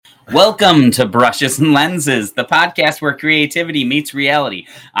Welcome to Brushes and Lenses, the podcast where creativity meets reality.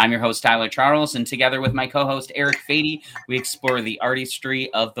 I'm your host, Tyler Charles, and together with my co-host, Eric Fady, we explore the artistry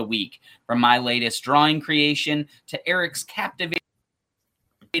of the week. From my latest drawing creation to Eric's captivating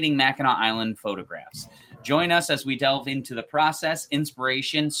Mackinac Island photographs. Join us as we delve into the process,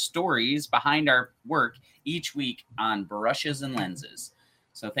 inspiration, stories behind our work each week on Brushes and Lenses.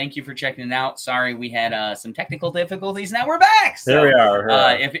 So thank you for checking it out. Sorry, we had some technical difficulties. Now we're back. So, there we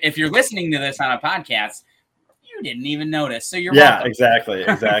are. If you're listening to this on a podcast, you didn't even notice. So you're welcome. Exactly.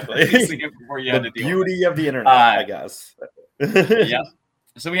 The beauty of the internet, I guess. Yep.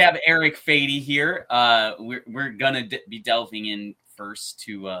 So we have Eric Fady here. We're gonna be delving in first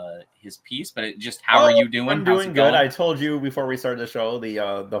to his piece, but how are you doing? I'm doing good. I told you before we started the show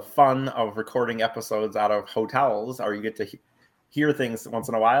the fun of recording episodes out of hotels, or you get to hear things once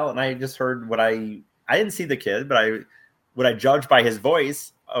in a while, and I just heard what I didn't see the kid, but what I judged by his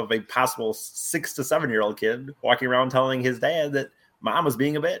voice of a possible 6 to 7 year old kid walking around telling his dad that mom was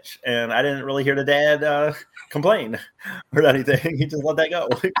being a bitch, and I didn't really hear the dad complain or anything. He just let that go.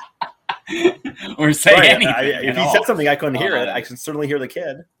 Or say anything. If he said something, I couldn't hear it. I could certainly hear the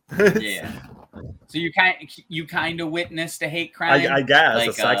kid. Yeah. So you kind of witnessed a hate crime, I guess, like,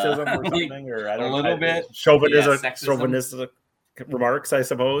 a sexism or something, or I don't know, a little bit chauvinistic remarks, I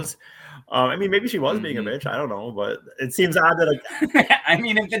suppose. I mean, maybe she was being a bitch. I don't know, but it seems odd that. I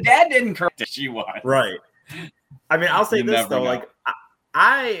mean, if the dad didn't correct it, she was right. I mean, I'll say this though: know. Like,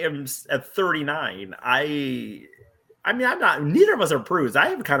 I am at 39. I mean, I'm not. Neither of us are prudes. I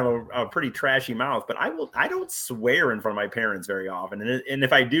have kind of a pretty trashy mouth, but I don't swear in front of my parents very often, and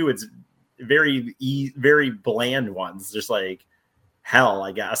if I do, it's very bland ones, just like hell,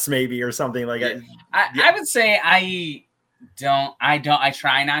 I guess, maybe, or something like that. I would say I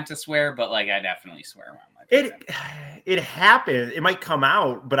try not to swear, but like I definitely swear around my parents. It happens. It might come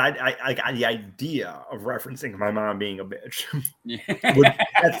out, but I the idea of referencing my mom being a bitch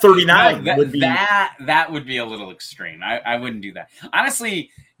at 39 would be that would be a little extreme. I wouldn't do that.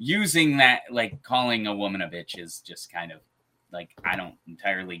 Honestly, using that, like calling a woman a bitch, is just kind of like, I don't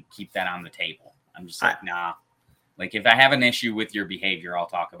entirely keep that on the table. I'm just like, nah. Like, if I have an issue with your behavior, I'll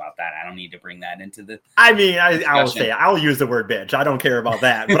talk about that. I don't need to bring that into the. I mean, I'll use the word bitch. I don't care about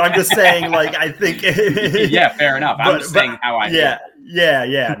that, but I'm just saying, like, I think. Yeah, fair enough. I'm just saying how I.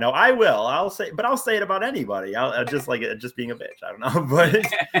 Yeah. No, I will. I'll say it about anybody. I'll just like it just being a bitch. I don't know,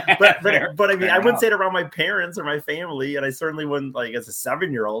 but I mean, I wouldn't say it around my parents or my family, and I certainly wouldn't, like, as a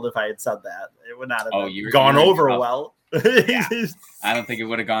 7-year-old, if I had said that, it would not have gone over well. Yeah. I don't think it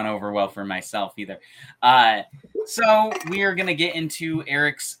would have gone over well for myself either. So we are going to get into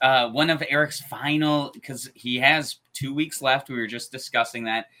Eric's one of Eric's final, because he has 2 weeks left. We were just discussing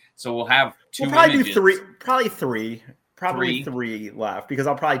that, so we'll have two. We'll probably do three left, because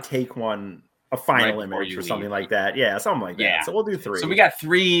I'll probably take a final image or something like that. Yeah, something like that. So we'll do 3. So we got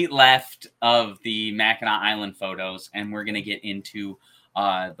 3 left of the Mackinac Island photos, and we're going to get into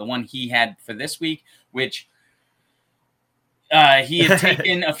the one he had for this week, which he had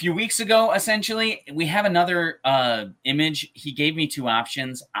taken a few weeks ago, essentially. We have another image. He gave me 2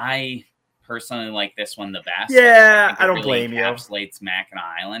 options. I personally like this one the best. Yeah, I don't blame you. It encapsulates Mackinac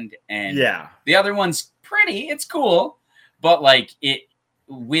Island. And the other one's pretty. It's cool. But, like, it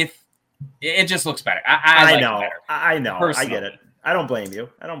just looks better. I know. Like it better. I know. Personally. I get it. I don't blame you.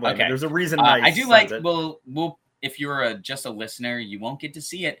 Okay. You. There's a reason why I do like it. We'll if you're just a listener, you won't get to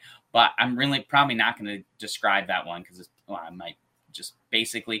see it. But I'm really probably not going to describe that one, because I might just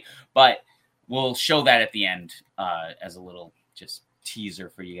basically, but we'll show that at the end as a little just teaser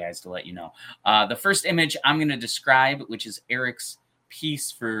for you guys to let you know. The first image I'm going to describe, which is Eric's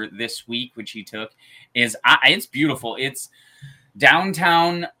piece for this week, which he took, is it's beautiful. It's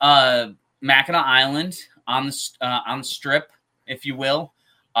downtown Mackinac Island on the strip, if you will.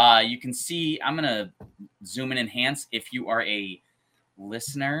 You can see, I'm going to zoom and enhance. If you are a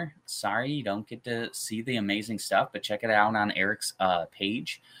listener, sorry you don't get to see the amazing stuff, but check it out on Eric's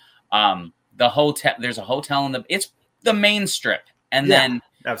page. The hotel, there's a hotel it's the main strip, and then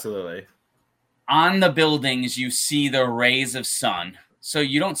absolutely on the buildings you see the rays of sun, so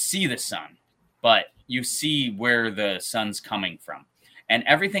you don't see the sun, but you see where the sun's coming from, and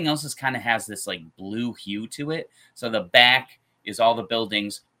everything else kind of has this like blue hue to it. So the back is all the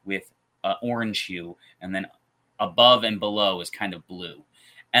buildings with orange hue, and then above and below is kind of blue.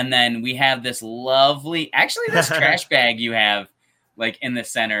 And then we have this lovely, actually this trash bag you have like in the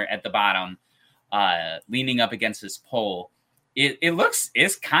center at the bottom, leaning up against this pole.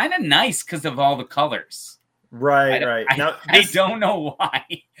 It's kind of nice because of all the colors. Right. I don't know why.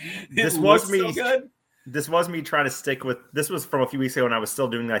 This was me. So good. this was me trying to stick with. This was from a few weeks ago, when I was still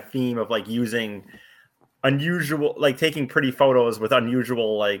doing that theme of like using unusual, like taking pretty photos with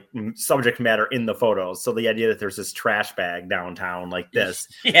unusual like subject matter in the photos. So the idea that there's this trash bag downtown like this.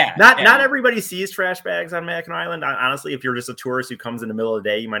 Not everybody sees trash bags on Mackinac Island. Honestly, if you're just a tourist who comes in the middle of the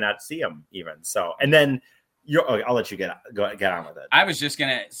day, you might not see them even. So, and then I'll let you get on with it. I was just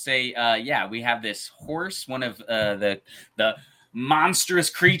gonna say, we have this horse, one of the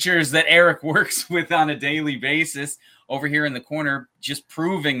monstrous creatures that Eric works with on a daily basis, over here in the corner, just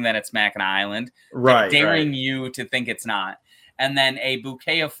proving that it's Mackinac Island, right? Daring you to think it's not, and then a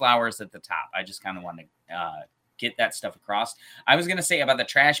bouquet of flowers at the top. I just kind of want to get that stuff across. I was gonna say about the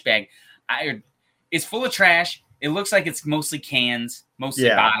trash bag, it's full of trash. It looks like it's mostly cans, mostly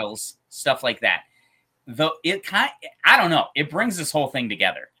bottles, stuff like that. Though I don't know. It brings this whole thing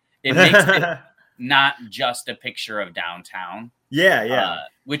together. It makes it not just a picture of downtown.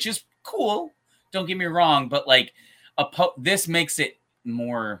 Which is cool. Don't get me wrong, but like this makes it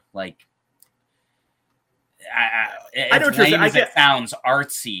more like I don't know as it sounds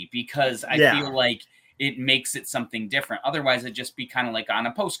artsy, because I feel like it makes it something different. Otherwise, it'd just be kind of like on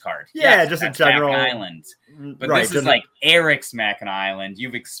a postcard. Just a general Mackinac Island. But this is like Eric's Mackinac Island.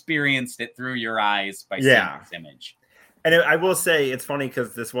 You've experienced it through your eyes by seeing this image. And I will say it's funny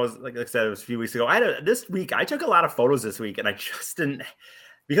because this was, like I said, it was a few weeks ago. This week I took a lot of photos this week, and I just didn't,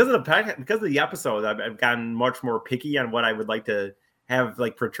 because of the episode. I've gotten much more picky on what I would like to have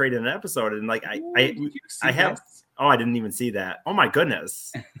like portrayed in an episode, and like I have. This? Oh, I didn't even see that. Oh my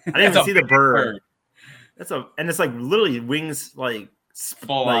goodness, I didn't even see the bird. And it's like literally wings like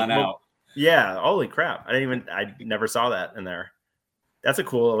full on out. Yeah, holy crap! I never saw that in there. That's a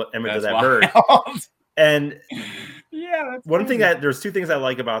cool image of that bird. And there's two things I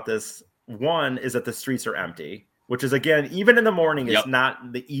like about this. One is that the streets are empty, which is, again, even in the morning, is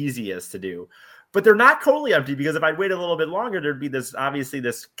not the easiest to do. But they're not totally empty, because if I'd wait a little bit longer, there'd be this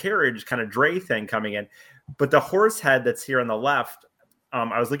carriage kind of dray thing coming in. But the horse head that's here on the left,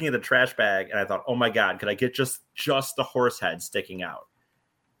 I was looking at the trash bag and I thought, oh my God, could I get just the horse head sticking out,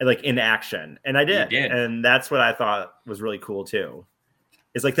 like in action? And I did. And that's what I thought was really cool too.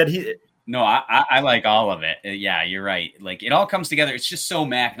 It's like that No, I like all of it. Yeah, you're right. Like, it all comes together. It's just so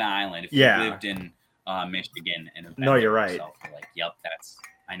Mackinac Island. If you lived in Michigan and you're right. Yourself, you're like, yep,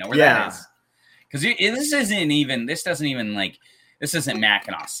 I know where that is. Because this isn't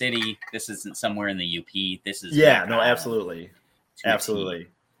Mackinac City. This isn't somewhere in the UP. This is absolutely. Absolutely.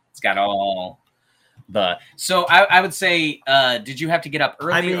 It's got all the. So I would say, did you have to get up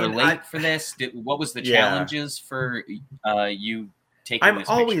early or late for this? What was the challenges for you? I'm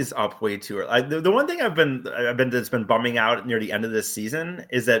always up way too early. The one thing I've been that's been bumming out near the end of this season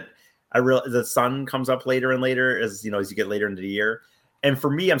is that I realize the sun comes up later and later as you get later into the year. And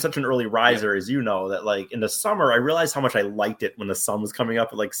for me, I'm such an early riser, as you know, that like in the summer, I realized how much I liked it when the sun was coming up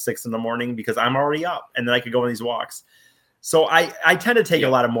at like 6 a.m, because I'm already up and then I could go on these walks. So I tend to take a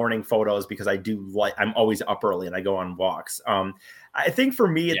lot of morning photos because I'm always up early and I go on walks. I think for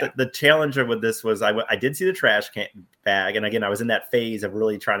me, the challenge with this was I did see the trash bag. And again, I was in that phase of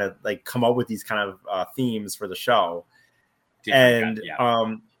really trying to like come up with these kind of themes for the show.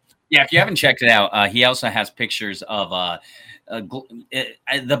 If you haven't checked it out, he also has pictures of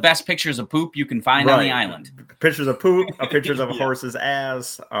the best pictures of poop you can find on the island. Pictures of poop, pictures of a horse's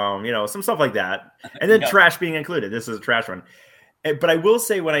ass, some stuff like that. And then trash being included. This is a trash one. But I will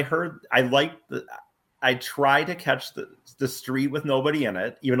say, when I try to catch the street with nobody in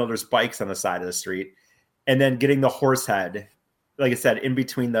it, even though there's bikes on the side of the street, and then getting the horse head, like I said, in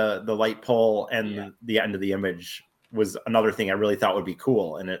between the light pole and the end of the image was another thing I really thought would be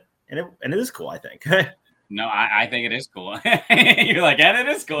cool. And it is cool, I think. No, I think it is cool. You're like, and it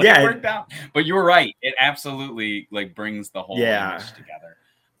is cool. It worked out. But you were right. It absolutely like brings the whole image together.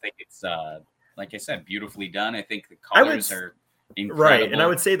 I think it's like I said, beautifully done. I think the colors are incredible. Right. And I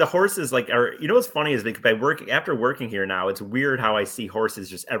would say the horses what's funny is after working here now, it's weird how I see horses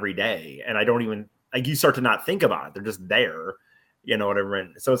just every day. And I don't even you start to not think about it. They're just there. You know, whatever.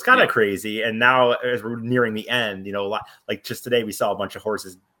 So it's kind of crazy. And now as we're nearing the end, like just today we saw a bunch of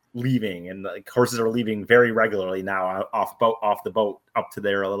horses leaving, and like horses are leaving very regularly now off the boat up to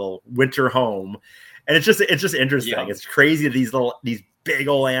their little winter home. And it's just interesting. Yeah. It's crazy that these big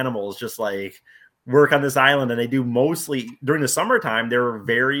old animals just like work on this island, and they do mostly during the summertime. They're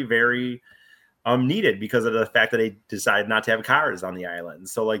very, very needed because of the fact that they decided not to have cars on the island.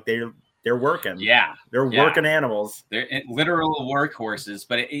 So like they're working. Yeah. They're working animals. They're literal workhorses.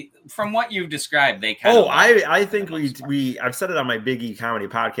 But from what you've described, they I think I've said it on my Big E Comedy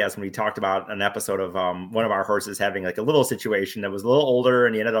podcast when we talked about an episode of one of our horses having like a little situation that was a little older,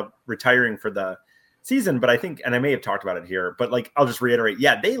 and he ended up retiring for the season, but I think, and I may have talked about it here, but like, I'll just reiterate.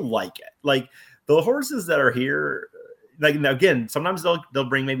 Yeah, they like it. Like the horses that are here, like, again, sometimes they'll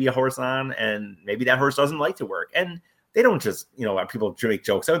bring maybe a horse on and maybe that horse doesn't like to work. And they don't just, people make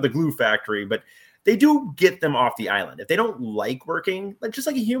jokes out of the glue factory, but they do get them off the island. If they don't like working, like just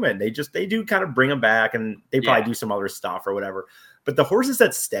like a human, they do kind of bring them back and they probably do some other stuff or whatever. But the horses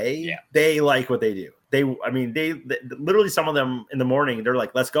that stay, they like what they do. They literally, some of them in the morning, they're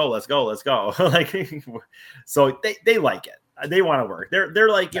like, let's go. Like, so they like it. They want to work. They're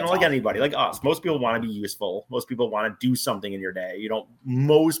like, like awesome. Anybody, like us. Most people want to be useful. Most people want to do something in your day.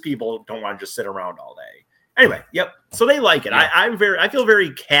 Most people don't want to just sit around all day. Anyway, yep. So they like it. Yeah. I feel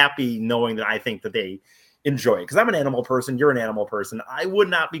very happy knowing that I think that they enjoy it because I'm an animal person. You're an animal person. I would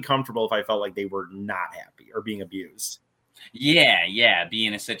not be comfortable if I felt like they were not happy or being abused. Yeah. Be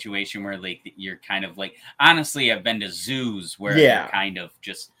in a situation where like you're kind of like, honestly, I've been to zoos where they're kind of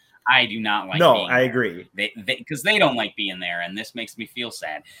just, I do not like. No, being I there. Agree. Because they don't like being there, and this makes me feel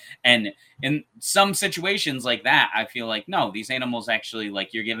sad. And in some situations like that, I feel like no, these animals actually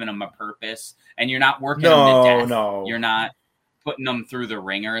like you're giving them a purpose, and you're not working them to death. No, you're not putting them through the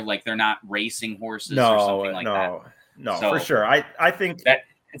ringer. Like they're not racing horses or something like that. No, so, for sure. I think that.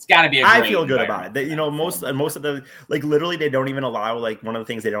 It's got to be. I feel good about it. Most of the like literally they don't even allow like one of the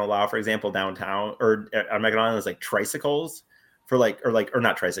things they don't allow, for example, downtown or on Mackinac Island is like tricycles for or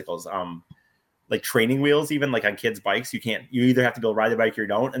not tricycles, like training wheels. Even like on kids' bikes, you either have to be able to ride the bike or you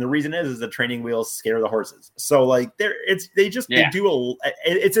don't. And the reason is the training wheels scare the horses. So like they do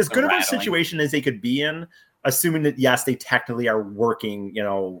it's as good of a situation as they could be in, assuming that yes, they technically are working.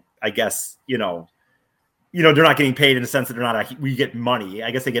 I guess they're not getting paid in the sense that we get money.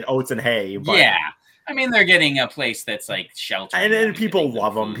 I guess they get oats and hay. But, yeah. I mean, they're getting a place that's like shelter. And people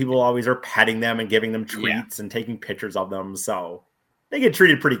love them. People always are petting them and giving them treats and taking pictures of them. So they get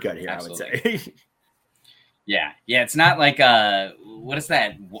treated pretty good here, absolutely. I would say. Yeah. It's not like what is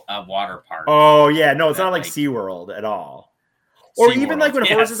that? A water park. Oh, yeah. No, it's not like SeaWorld at all. Or even like when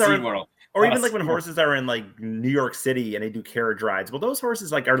horses are SeaWorld. Or even like when horses are in like New York City and they do carriage rides. Well, those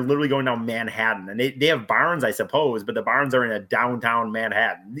horses like are literally going down Manhattan and they have barns, I suppose, but the barns are in a downtown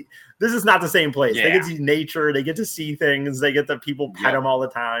Manhattan. This is not the same place. Yeah. They get to see nature. They get to see things. They get the people pet them all the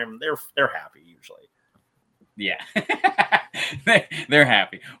time. They're happy usually. Yeah, they're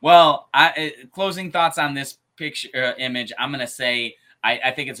happy. Well, closing thoughts on this picture image. I'm going to say,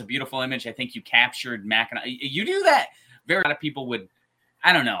 I think it's a beautiful image. I think you captured Mackinac. You do that. Very lot of people would,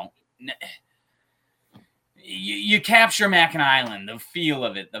 I don't know. You capture Mackinac Island, the feel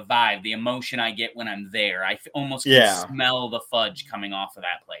of it, the vibe, the emotion I get when I'm there. I almost can smell the fudge coming off of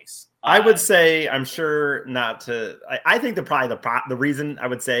that place. I would say, I'm sure not to. I think the reason I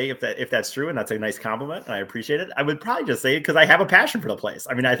would say if that's true, and that's a nice compliment, and I appreciate it. I would probably just say it because I have a passion for the place.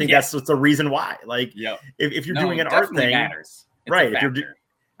 I mean, I think that's just the reason why. Like, if you're doing an art thing, matters. Right?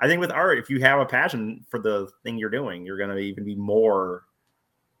 I think with art, if you have a passion for the thing you're doing, you're going to even be more.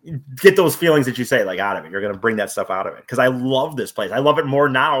 Get those feelings that you say like out of it. You're going to bring that stuff out of it. Cause I love this place. I love it more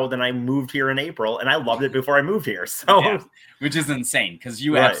now than I moved here in April. And I loved it before I moved here. So, which is insane. Cause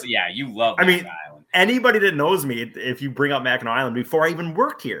you you love Mackinac Island. Anybody that knows me, if you bring up Mackinac Island before I even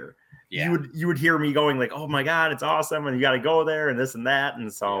worked here, you would hear me going like, oh my God, it's awesome. And you got to go there and this and that.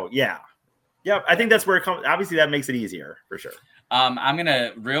 And so, I think that's where it comes. Obviously that makes it easier for sure. I'm going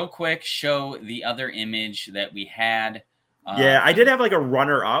to real quick show the other image that we had. I did have like a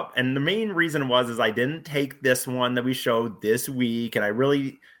runner up, and the main reason is I didn't take this one that we showed this week, and I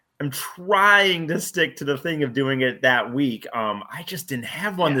really am trying to stick to the thing of doing it that week. I just didn't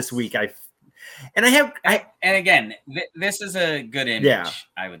have one this week. And again, this is a good image.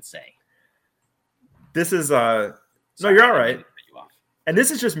 I would say this is no, you're all right. And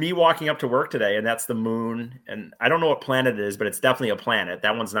this is just me walking up to work today, and that's the moon. And I don't know what planet it is, but it's definitely a planet.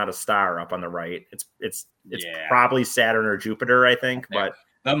 That one's not a star up on the right. It's probably Saturn or Jupiter, I think. But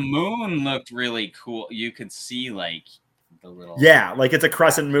the moon looked really cool. You could see like the little like it's a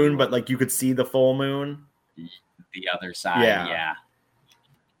crescent moon, but like you could see the full moon. The other side, yeah.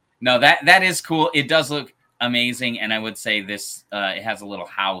 No, that is cool. It does look amazing, and I would say this it has a little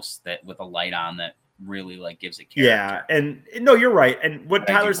house that with a light on that really like gives it character. Yeah, and no, you're right. And what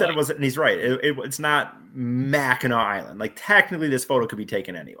Tyler said was, and he's right. It's not Mackinac Island. Like technically, this photo could be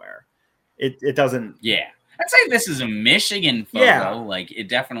taken anywhere. It doesn't. Yeah, I'd say this is a Michigan photo. Yeah. Like it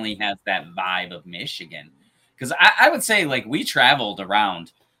definitely has that vibe of Michigan. Because I would say like we traveled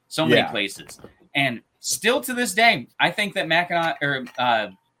around so many places, and still to this day, I think that Mackinac or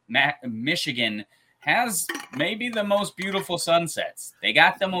Michigan has maybe the most beautiful sunsets. They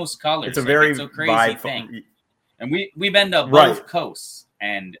got the most colors. It's a very crazy thing. And we've been to both coasts,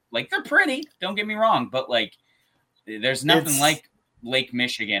 and like they're pretty. Don't get me wrong, but like there's nothing like Lake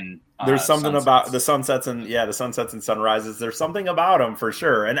Michigan. There's something sunsets. about the sunsets and sunrises. There's something about them for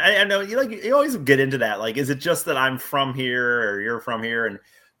sure. And I know you always get into that. Like, is it just that I'm from here or you're from here, and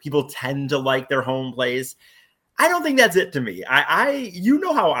people tend to like their home place? I don't think that's it to me. You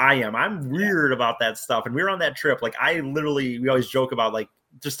know how I am. I'm weird about that stuff. And we were on that trip. Like we always joke about like,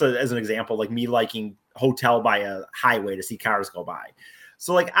 as an example, like me liking hotel by a highway to see cars go by.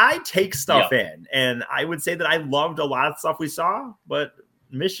 So like I take stuff in, and I would say that I loved a lot of stuff we saw, but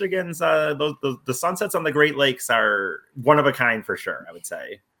Michigan's the sunsets on the Great Lakes are one of a kind for sure, I would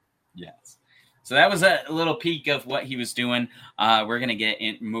say. Yes. So that was a little peek of what he was doing. We're going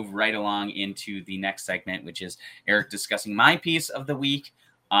to move right along into the next segment, which is Eric discussing my piece of the week.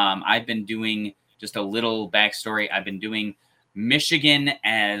 I've been doing just a little backstory. I've been doing Michigan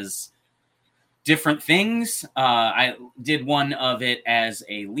as different things. I did one of it as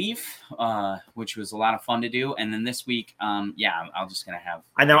a leaf, which was a lot of fun to do. And then this week, I'm just going to have...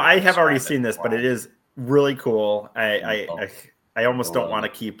 I know I have already seen this, but it is really cool. I almost don't want to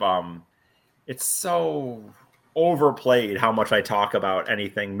keep... It's so overplayed how much I talk about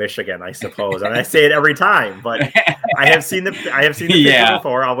anything Michigan, I suppose. And I say it every time, but I have seen the picture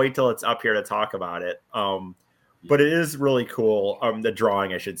before. I'll wait till it's up here to talk about it. But it is really cool. The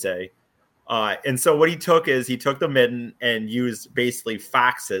drawing, I should say. And so what he took the midden and used basically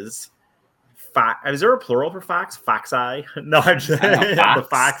foxes. Is there a plural for fox? Foxeye? No, I'm just the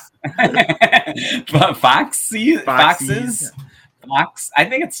fox. Foxes? Fox? I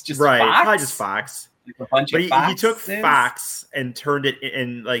think it's just right. Fox. Probably just fox. Like a bunch but of he took fox and turned it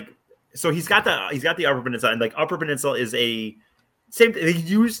in like, so he's got the Upper Peninsula, and like Upper Peninsula is a same. They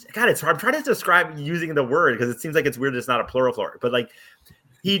used I'm trying to describe using the word because it seems like it's weird. It's not a plural for it, but like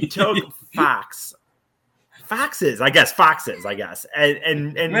he took foxes, I guess,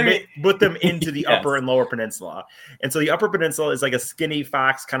 and put them into the Upper and Lower Peninsula. And so the Upper Peninsula is like a skinny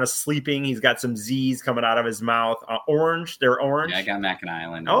fox kind of sleeping. He's got some Z's coming out of his mouth. Orange. They're orange. Yeah, I got Mackinac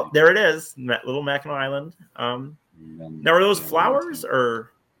Island. Oh, there it is. Little Mackinac Island. Now, are those flowers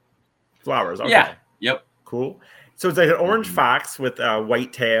or flowers? Okay. Yeah. Yep. Cool. So it's like an orange fox with a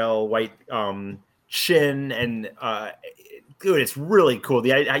white tail, white chin, and dude, it's really cool.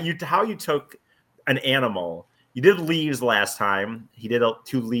 How you took an animal. You did leaves last time. He did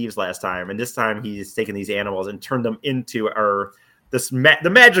 2 leaves last time, and this time he's taken these animals and turned them into the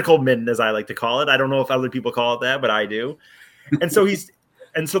magical midden, as I like to call it. I don't know if other people call it that, but I do. And so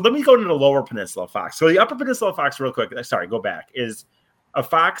let me go into the Lower Peninsula fox. So the Upper Peninsula fox, real quick. Sorry, go back. Is a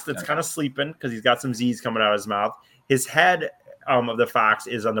fox that's kind of sleeping because he's got some Z's coming out of his mouth. His head of the fox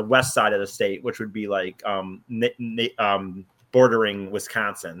is on the west side of the state, which would be like bordering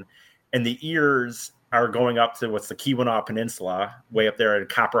Wisconsin. And the ears are going up to what's the Keweenaw Peninsula, way up there in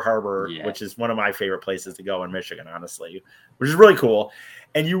Copper Harbor, which is one of my favorite places to go in Michigan, honestly, which is really cool.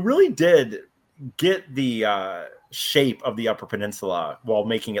 And you really did get the shape of the Upper Peninsula while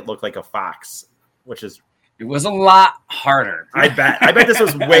making it look like a fox, which is... It was a lot harder. I bet this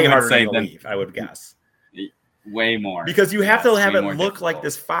was way harder than a leaf, I would guess. Way more. Because you have to have it look like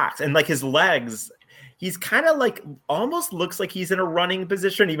this fox. And like his legs... He's kind of like almost looks like he's in a running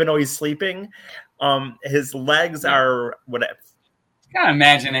position, even though he's sleeping. His legs are whatever. Kind of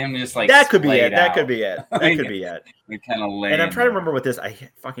imagine him just like that could be it. That could be it. That could be it. Kind of lay. And I'm trying to remember what this. I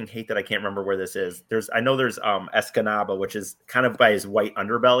fucking hate that I can't remember where this is. I know there's Escanaba, which is kind of by his white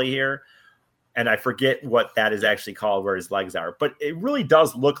underbelly here, and I forget what that is actually called, where his legs are. But it really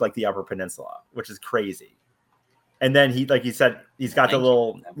does look like the Upper Peninsula, which is crazy. And then like he said, he's got the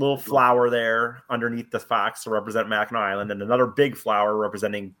little flower there underneath the fox to represent Mackinac Island, and another big flower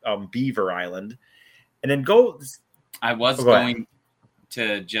representing Beaver Island. And then I was going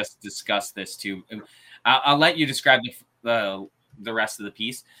to just discuss this too. I'll let you describe the rest of the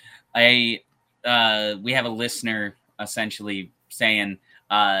piece. We have a listener essentially saying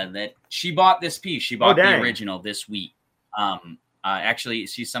that she bought this piece. She bought the original this week. Actually,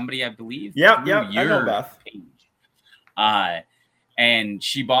 she's somebody I believe. Yep. I know Beth. Page. And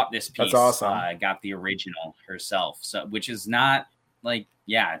she bought this piece. That's awesome. Got the original herself. So, which is not like,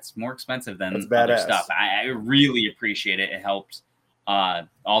 it's more expensive than That's other badass stuff. I really appreciate it. It helps.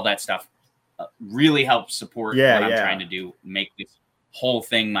 All that stuff really helps support what I'm trying to do. Make this whole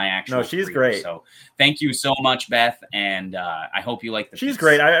thing my actual. No, she's career. great. So thank you so much, Beth. And I hope you like the She's piece.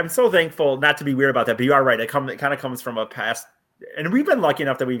 great. I'm so thankful, not to be weird about that, but you are right. It kind of comes from a past. And we've been lucky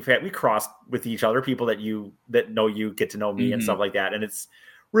enough that we crossed with each other, people that know you, get to know me and stuff like that. And it's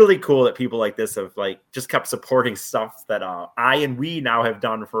really cool that people like this have like just kept supporting stuff that we now have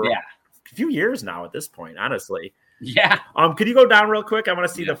done for a few years now at this point, honestly. Yeah. Could you go down real quick? I want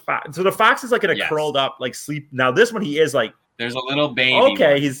to see the fox. So the fox is like in a curled up, like sleep. Now this one, he is like, there's a little baby.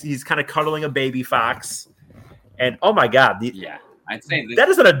 Okay, he's kind of cuddling a baby fox, and oh my god, I'd say that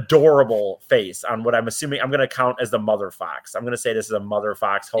is an adorable face on what I'm assuming I'm going to count as the mother fox. I'm going to say this is a mother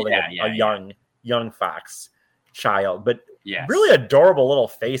fox holding a young fox child, but really adorable little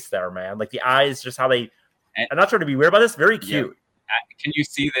face there, man. Like the eyes, just how they. I'm not trying to be weird about this. Very cute. Can you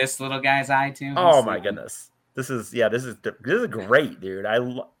see this little guy's eye too? Oh my goodness, this is great, dude.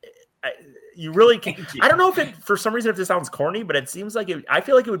 You really can. I don't know if it, for some reason, if this sounds corny, but it seems like I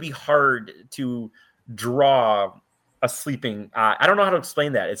feel like it would be hard to draw a sleeping eye. I don't know how to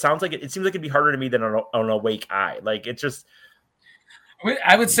explain that. It seems like it'd be harder to me than an awake eye. Like it's just.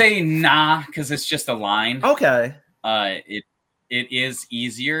 I would say nah, because it's just a line. Okay. It is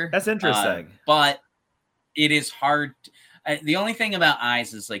easier. That's interesting. But it is hard. The only thing about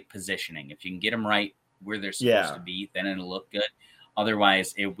eyes is like positioning. If you can get them right where they're supposed to be, then it'll look good.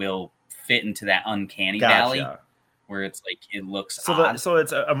 Otherwise, it will fit into that uncanny valley where it's like it looks odd. So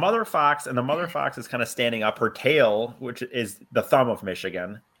it's a mother fox, and the mother fox is kind of standing up. Her tail, which is the thumb of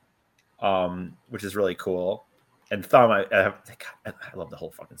Michigan, which is really cool. And thumb, I love the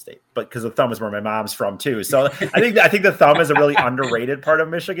whole fucking state, but because the thumb is where my mom's from too. So I think the thumb is a really underrated part of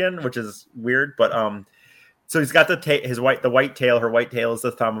Michigan, which is weird. But so he's got the white tail. Her white tail is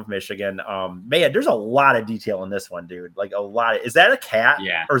the thumb of Michigan. Man, there's a lot of detail in this one, dude. Like a lot. Is that a cat?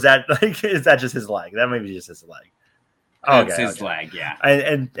 Yeah. Or is that just his leg? That may be just his leg. It's his leg. Yeah.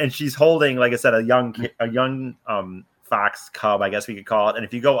 And she's holding, like I said, a young fox cub, I guess we could call it. And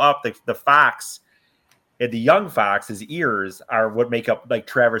if you go up, the fox, the young fox, his ears are what make up like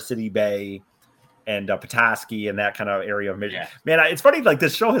Traverse City Bay and Petoskey and that kind of area of Michigan. Yeah. Man, it's funny. Like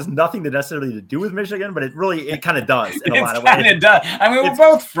this show has nothing necessarily to do with Michigan, but it kind of does in a lot of ways. It kind of does. I mean, we're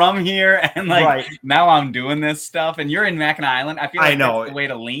both from here, and like now I'm doing this stuff, and you're in Mackinac Island. I feel like that's the way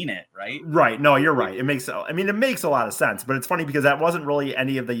to lean it, right? Right. No, you're right. It makes a lot of sense, but it's funny because that wasn't really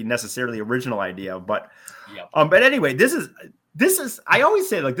any of the necessarily original idea. But but anyway, this is I always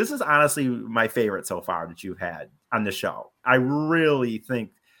say, like, this is honestly my favorite so far that you've had on the show. I really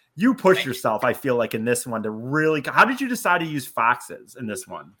think you pushed yourself, I feel like, in this one to really. How did you decide to use foxes in this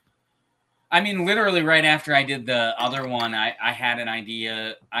one? I mean, literally right after I did the other one, I had an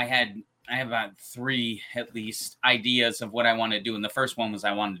idea. I have about 3 at least ideas of what I wanted to do, and the first one was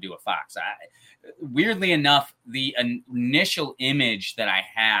I wanted to do a fox. Weirdly enough, the initial image that I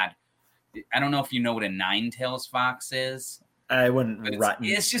had, I don't know if you know what a 9-tails fox is. I wouldn't.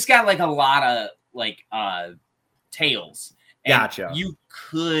 It's just got like a lot of like tails. And gotcha. You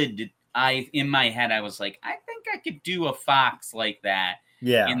could. In my head, I was like, I think I could do a fox like that.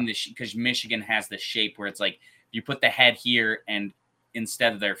 Yeah. Because Michigan has the shape where it's like you put the head here, and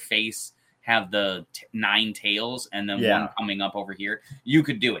instead of their face, have the 9 tails, and then one coming up over here. You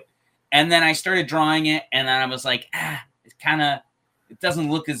could do it. And then I started drawing it, and then I was like, it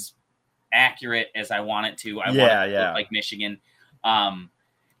doesn't look as accurate as I want it to. I want it to look like Michigan. And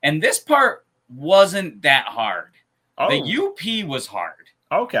this part wasn't that hard. Oh. The UP was hard.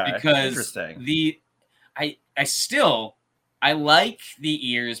 Okay. Because interesting. I like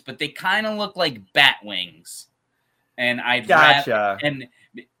the ears, but they kind of look like bat wings. And and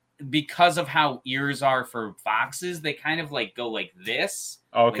because of how ears are for foxes, they kind of like go like this.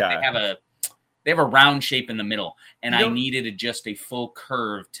 Okay. Like they have a round shape in the middle, and I needed just a full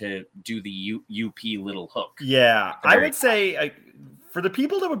curve to do the UP little hook. Yeah, I would say for the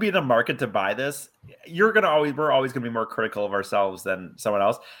people that would be in the market to buy this, we're always gonna be more critical of ourselves than someone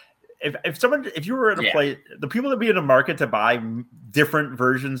else. If you were in a play, the people that be in the market to buy different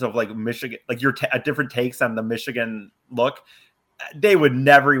versions of like Michigan, like your different takes on the Michigan look, they would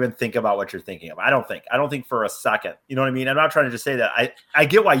never even think about what you're thinking of. I don't think for a second. You know what I mean? I'm not trying to just say that. I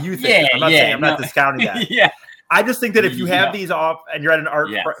get why you think. I'm not saying I'm not discounting that. I just think that if you have these off and you're at an art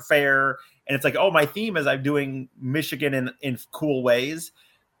fair and it's like, oh, my theme is I'm doing Michigan in cool ways,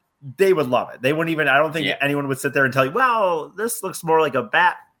 they would love it. They wouldn't even. I don't think anyone would sit there and tell you, well, this looks more like a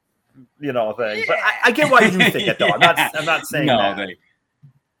bat, thing. But I get why you think it though. I'm not saying that.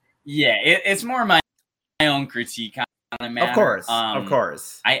 It's more my own critique. Of course.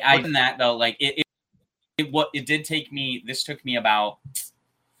 I in that though, like it did take me. This took me about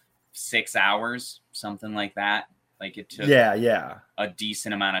 6 hours, something like that. Like it took a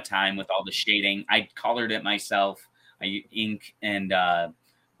decent amount of time with all the shading. I colored it myself. I used ink and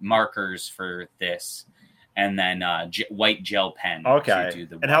markers for this, and then white gel pen. Okay. To do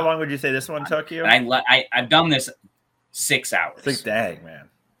the and how long would you say this one took you? And I've done this 6 hours. Dang, man.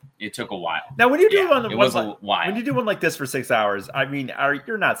 It took a while. Now, when you do it was a while. When you do one like this for 6 hours, I mean,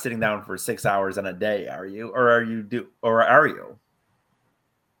 you're not sitting down for 6 hours in a day, are you? Or are you?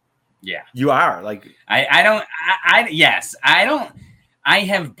 Yeah, you are. Like, I don't. I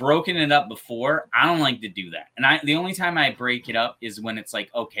have broken it up before. I don't like to do that, and the only time I break it up is when it's like,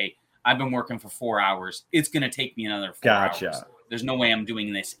 okay, I've been working for 4 hours. It's gonna take me another 4 hours. There's no way I'm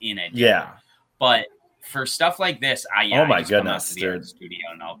doing this in a day. Yeah, but for stuff like this, I just come out to the art studio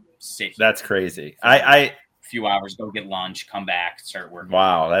and I'll sit here. That's crazy. A few hours, go get lunch, come back, start working.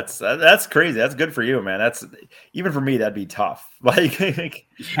 Wow, that's crazy. That's good for you, man. That's even for me, that'd be tough. Like,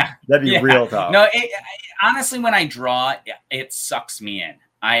 that'd be real tough. No, honestly, when I draw, it sucks me in.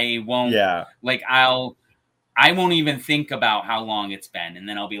 I won't. Yeah. Like I won't even think about how long it's been, and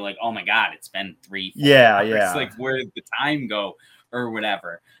then I'll be like, oh my god, it's been 3. 4 hours. Yeah. Like, where did the time go, or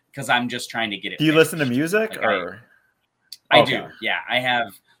whatever? Because I'm just trying to get it. Do you listen to music or? I do. Yeah, I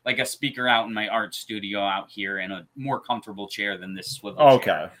have like a speaker out in my art studio out here in a more comfortable chair than this swivel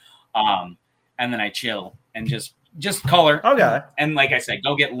chair. And then I chill and just color. Okay. And like I said,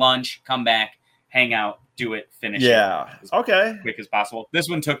 go get lunch, come back, hang out, do it, finish it. As quick as possible. This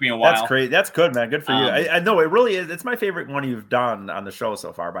one took me a while. That's great. That's good, man. Good for you. I know it really is. It's my favorite one you've done on the show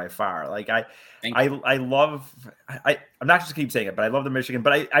so far by far. Like I love, I'm not just keep saying it, but I love the Michigan,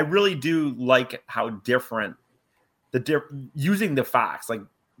 but I really do like how different using the fox, like,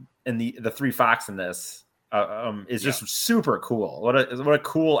 and the 3 fox in this is just super cool. What a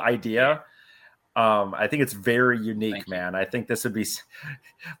cool idea. I think it's very unique, man. I think this would be,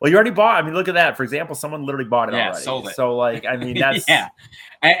 well, you already bought, I mean, look at that. For example, someone literally bought it already. Sold it. So like, I mean, that's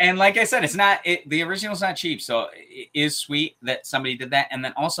And like I said, the original's not cheap. So it is sweet that somebody did that. And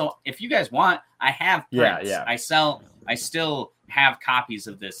then also, if you guys want, I have prints. I still have copies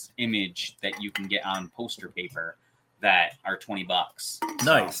of this image that you can get on poster paper that are $20.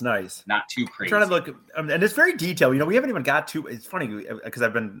 Nice. Not too crazy. I'm trying to look, and it's very detailed. You know, we haven't even got to. It's funny because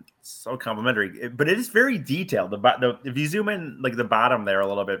I've been so complimentary, but it is very detailed. If you zoom in, like the bottom there a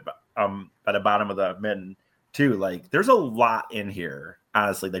little bit, by the bottom of the mitten too, like there's a lot in here.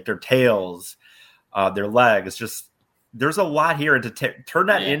 Honestly, like their tails, their legs, just there's a lot here, and to turn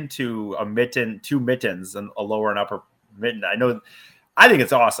that into a mitten, 2 mittens, and a lower and upper mitten. I think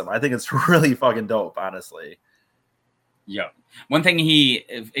it's awesome. I think it's really fucking dope, honestly. Yeah. One thing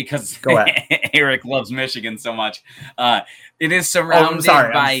because Eric loves Michigan so much, it is surrounded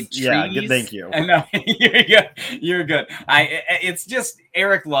by trees. Yeah, good, thank you. No, you're good. It's just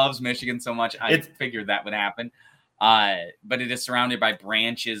Eric loves Michigan so much. I figured that would happen. But it is surrounded by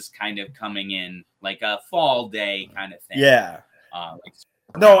branches kind of coming in like a fall day kind of thing. Yeah.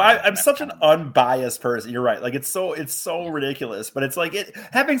 No, I'm such an unbiased person. You're right. Like it's so ridiculous, but it's like it.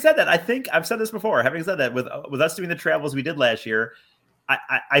 Having said that, I think I've said this before. Having said that, with us doing the travels we did last year,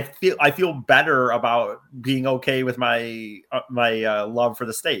 I feel better about being okay with my love for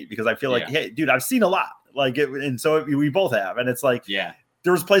the state, because I feel like, hey, dude, I've seen a lot. Like, and so we both have, and it's like,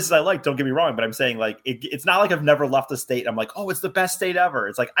 there was places I liked, don't get me wrong, but I'm saying like it's not like I've never left the state. I'm like, oh, it's the best state ever.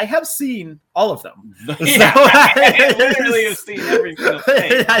 It's like I have seen all of them. I literally have seen every single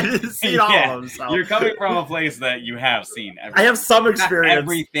state. I've seen all of them. So. You're coming from a place that you have seen everything. I have some experience. Not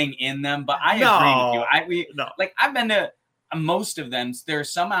everything in them, but I agree with you. Like I've been to most of them.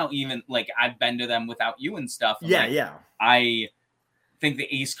 There's somehow even like I've been to them without you and stuff. I think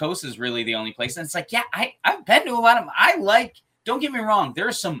the East Coast is really the only place. And it's like, I've been to a lot of them. I like. Don't get me wrong.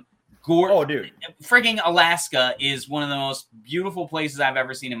 There's some gorgeous. Oh, dude! Frigging Alaska is one of the most beautiful places I've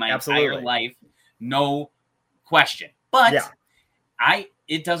ever seen in my entire life, no question. But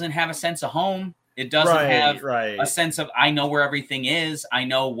it doesn't have a sense of home. It doesn't have a sense of I know where everything is. I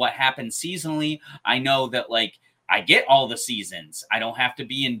know what happens seasonally. I know that like I get all the seasons. I don't have to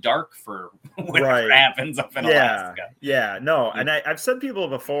be in dark for whatever happens up in Alaska. Yeah, no. And I've said people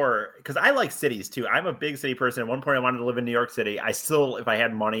before, because I like cities too. I'm a big city person. At one point I wanted to live in New York City. I still, if I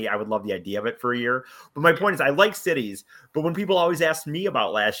had money, I would love the idea of it for a year. But my point is I like cities. But when people always asked me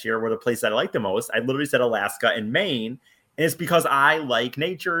about last year, where the place that I liked the most, I literally said Alaska and Maine. And it's because I like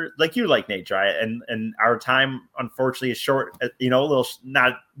nature, like you like nature. And our time, unfortunately, is short, a little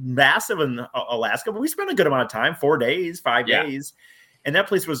not massive in Alaska, but we spent a good amount of time, 4 days, 5 days. And that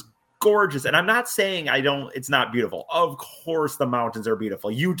place was gorgeous. And I'm not saying it's not beautiful. Of course, the mountains are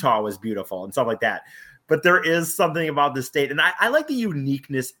beautiful. Utah was beautiful and stuff like that. But there is something about the state. And I like the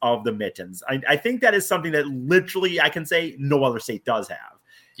uniqueness of the mittens. I think that is something that literally I can say no other state does have.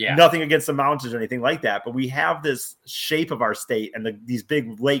 Yeah. Nothing against the mountains or anything like that, but we have this shape of our state and these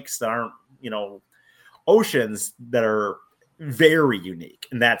big lakes that aren't, oceans that are very unique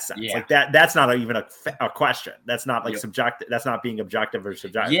in that sense. Yeah. Like that's not even a question. That's not like Yep. subjective. That's not being objective or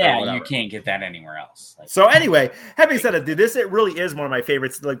subjective. Yeah, or whatever. you can't get that anywhere else. Like, So anyway, having said it, dude, it really is one of my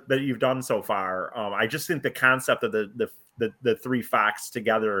favorites like that you've done so far. I just think the concept of the three facts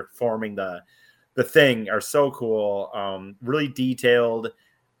together forming the thing are so cool. Really detailed.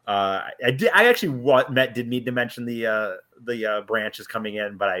 I actually did need to mention the branches coming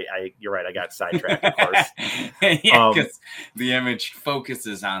in, but you're right, I got sidetracked, of course. Yeah, because the image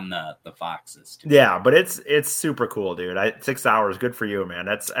focuses on the foxes too. Yeah, but it's super cool, dude. 6 hours, good for you, man.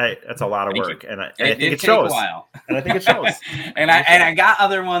 That's a lot of work, and I think it shows. A while. And I think it shows. and I got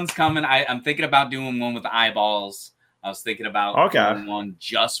other ones coming. I'm thinking about doing one with eyeballs. I was thinking about doing one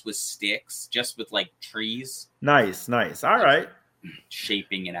just with sticks, just with like trees. Nice. All right.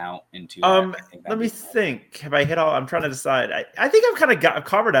 Shaping it out into let me think. Have I hit all? I'm trying to decide. I think I've kind of got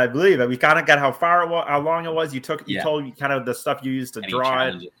covered. I believe we kind of got how long it was. You told me kind of the stuff you used to draw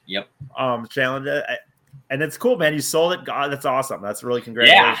it. Yep. Challenge it, and it's cool, man. You sold it. God, that's awesome. That's really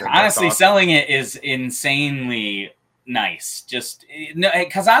congratulations. Yeah, honestly, awesome. Selling it is insanely nice. Just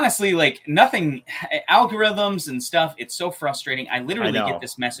because honestly, like nothing, algorithms and stuff. It's so frustrating. I literally get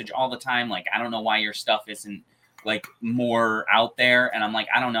this message all the time. Like, I don't know why your stuff isn't like more out there, and I'm like,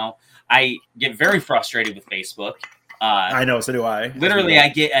 I don't know. I get very frustrated with Facebook. I know, so do I. Literally, I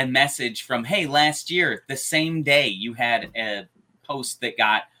get a message from, hey, last year, the same day, you had a post that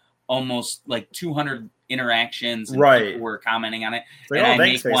got almost like 200 interactions, and people were commenting on it. Like, and I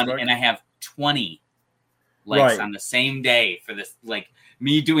thanks, make Facebook. one, and I have 20 likes on the same day for this. Like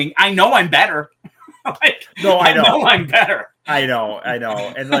me doing, I know I'm better. Like, no, I know I'm better. I know,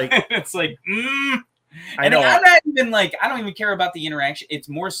 and like it's like. I know. I'm not even like, I don't even care about the interaction. It's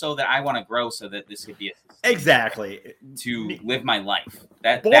more so that I want to grow so that this could be exactly to live my life.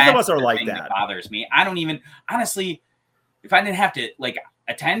 Both of us are like that. Bothers me. I don't even, honestly, if I didn't have to, like,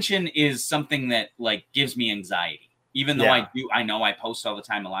 attention is something that like gives me anxiety. Even though I know I post all the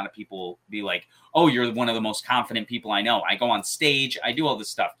time. A lot of people will be like, oh, you're one of the most confident people I know. I go on stage. I do all this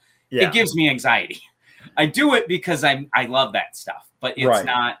stuff. Yeah. It gives me anxiety. I do it because I love that stuff, but it's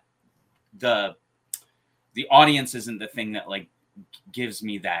not the audience isn't the thing that like gives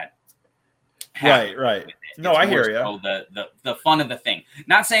me that. Right. No, I hear you. The fun of the thing.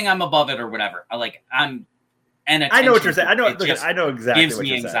 Not saying I'm above it or whatever. I know what you're saying. I know exactly. Gives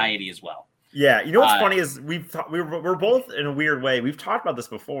me anxiety as well. Yeah, you know what's funny is we're both in a weird way. We've talked about this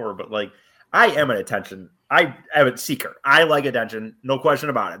before, but like I am an attention. I am a seeker. I like attention, no question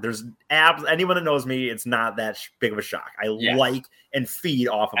about it. There's anyone that knows me, it's not that big of a shock. I like and feed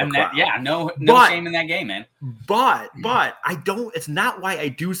off of a crowd. No shame in that game, man. But I don't. It's not why I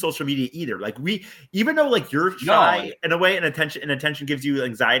do social media either. Like even though like you're shy in a way, and attention gives you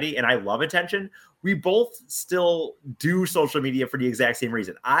anxiety, and I love attention. We both still do social media for the exact same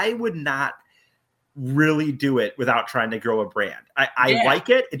reason. I would not really do it without trying to grow a brand. I like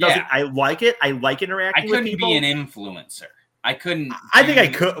it. It doesn't. I like it. I like interacting with people. I couldn't be an influencer. I couldn't. I think I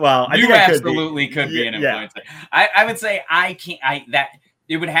could. Well, I think I absolutely could be an influencer. I would say I can't. That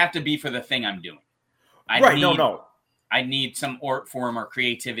it would have to be for the thing I'm doing. I need some art form or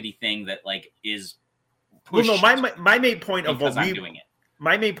creativity thing that like is pushed. Well, no, my main point of what I'm doing it.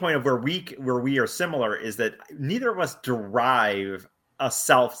 My main point of where we are similar is that neither of us derive a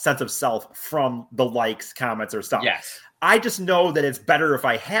sense of self from the likes, comments, or stuff. Yes. I just know that it's better if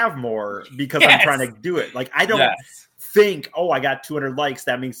I have more because I'm trying to do it. Like I don't think, oh, I got 200 likes.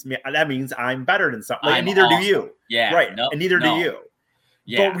 That means I'm better than something. Like, neither do you. Yeah. Right. And neither do you.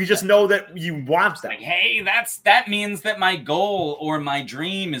 Yeah. But we just know that you want that. Like, hey, that means that my goal or my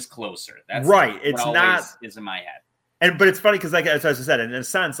dream is closer. That's right. It's not is in my head. But it's funny because, like as I said, in a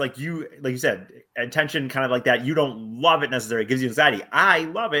sense, like you said, attention kind of like that. You don't love it necessarily; it gives you anxiety. I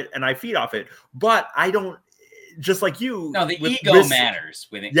love it and I feed off it, but I don't. Just like you, no, the ego matters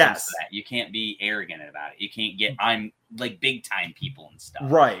when it comes to that. You can't be arrogant about it. You can't get I'm like big time people and stuff,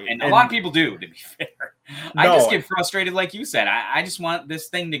 right? And a lot of people do. To be fair, I just get frustrated, like you said. I just want this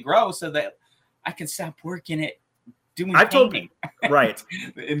thing to grow so that I can stop working at doing painting, right,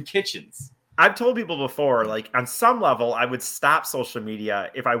 in kitchens. I've told people before, like on some level, I would stop social media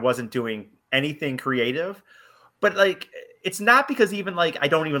if I wasn't doing anything creative. But like, it's not because even like I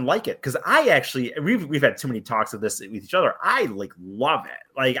don't even like it, because I actually we've had too many talks of this with each other. I like love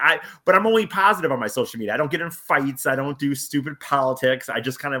it, but I'm only positive on my social media. I don't get in fights. I don't do stupid politics. I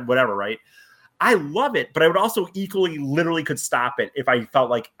just kind of whatever, right? I love it, but I would also equally literally could stop it if I felt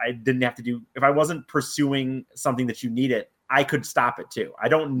like I didn't have to do. If I wasn't pursuing something that you needed, I could stop it too. I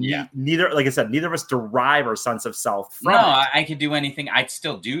don't need neither. Like I said, neither of us derive our sense of self from it. I could do anything. I'd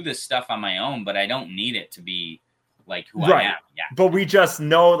still do this stuff on my own, but I don't need it to be like who I am. Yeah. But we just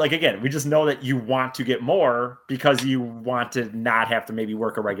know, like, again, we just know that you want to get more because you want to not have to maybe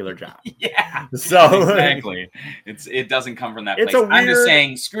work a regular job. Yeah. So exactly. It doesn't come from that It's place. a I'm just weird-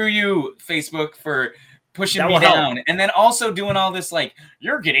 saying, screw you, Facebook, for pushing That me will help. down. And then also doing all this, like,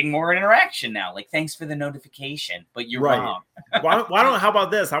 you're getting more interaction now. Like, thanks for the notification, but you're Right. wrong. How about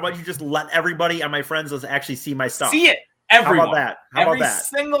this? How about you just let everybody on my friends list actually see my stuff? See it. Everyone. How about Every that?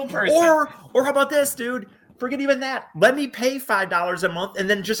 single person. Or how about this, dude? Forget even that. Let me pay $5 a month and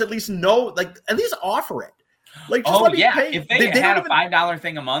then just at least know, like, at least offer it. Like, just let me pay. If they had a $5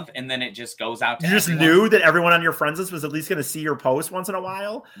 thing a month and then it just goes out to you just everyone. knew that everyone on your friends list was at least going to see your post once in a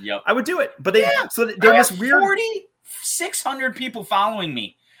while. Yep. I would do it. But so they're this weird 600 people following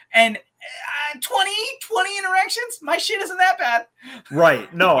me and 20 interactions. My shit isn't that bad.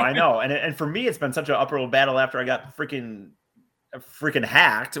 Right. No, I know. And for me, it's been such an uphill battle after I got freaking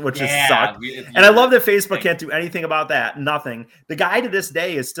hacked, which has sucked. And I love that Facebook can't do anything about that. Nothing. The guy to this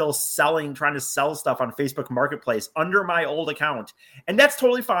day is still trying to sell stuff on Facebook Marketplace under my old account. And that's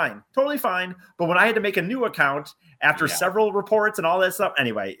totally fine. Totally fine. But when I had to make a new account after several reports and all that stuff,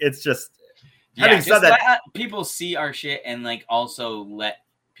 anyway, it's just having said that, let people see our shit and like also let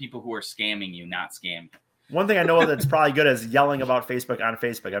people who are scamming you not scam. One thing I know that's probably good is yelling about Facebook on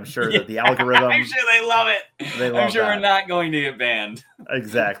Facebook. I'm sure that the algorithm. I'm sure they love it. I'm sure we're not going to get banned.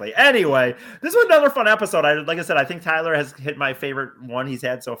 Exactly. Anyway, this was another fun episode. Like I said, I think Tyler has hit my favorite one he's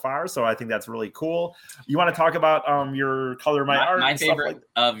had so far. So I think that's really cool. You want to talk about your Color My Art? My favorite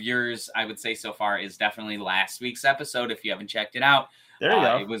of yours, I would say so far, is definitely last week's episode. If you haven't checked it out, there you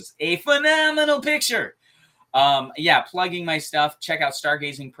go. It was a phenomenal picture. Plugging my stuff. Check out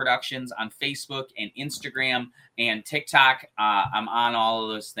Stargazing Productions on Facebook and Instagram and TikTok. I'm on all of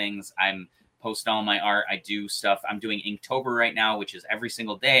those things. I'm post all my art. I do stuff. I'm doing Inktober right now, which is every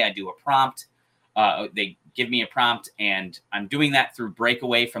single day. I do a prompt. They give me a prompt, and I'm doing that through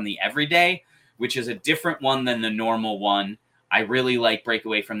Breakaway from the Everyday, which is a different one than the normal one. I really like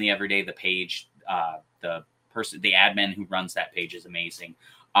Breakaway from the Everyday. The page, the admin who runs that page is amazing.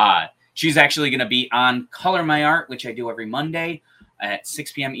 She's actually going to be on Color My Art, which I do every Monday at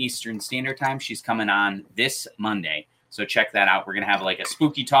 6 p.m. Eastern Standard Time. She's coming on this Monday. So check that out. We're going to have like a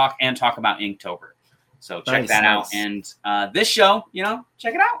spooky talk and talk about Inktober. So check that out. And this show,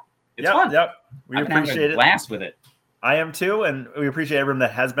 check it out. It's fun. Yep. We appreciate it. Blast with it. I am too. And we appreciate everyone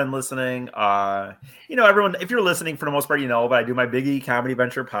that has been listening. Everyone, if you're listening for the most part, but I do my Biggie Comedy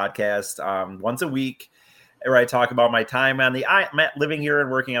Venture podcast once a week, where I talk about my time on living here and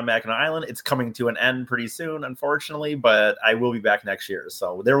working on Mackinac Island. It's coming to an end pretty soon, unfortunately, but I will be back next year.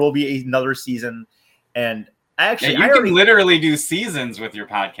 So there will be another season. And actually, you can literally do seasons with your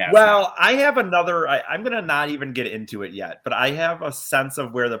podcast. Well, now. I have another. I'm going to not even get into it yet, but I have a sense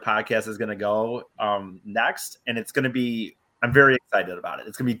of where the podcast is going to go next, and it's going to be. I'm very excited about it.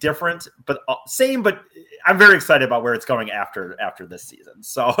 It's going to be different, but same. But I'm very excited about where it's going after this season.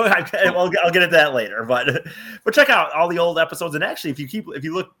 So I'll get into that later. But check out all the old episodes, and actually, if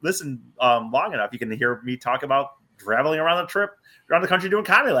you listen long enough, you can hear me talk about traveling around the country doing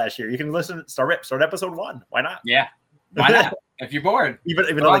comedy last year. You can start episode 1. Why not? Yeah, why not? If you're bored, even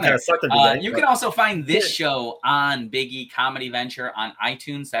though they kind of sucked at the beginning. You can also find this show on Biggie Comedy Venture on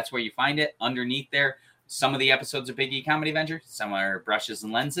iTunes. That's where you find it. Underneath there. Some of the episodes are Biggie Comedy Venture. Some are Brushes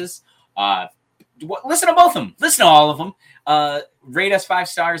and Lenses. Listen to both of them. Listen to all of them. Rate us 5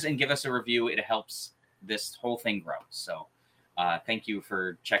 stars and give us a review. It helps this whole thing grow. So thank you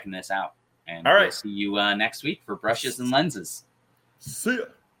for checking this out. And we'll see you next week for Brushes and Lenses. See ya.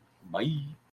 Bye.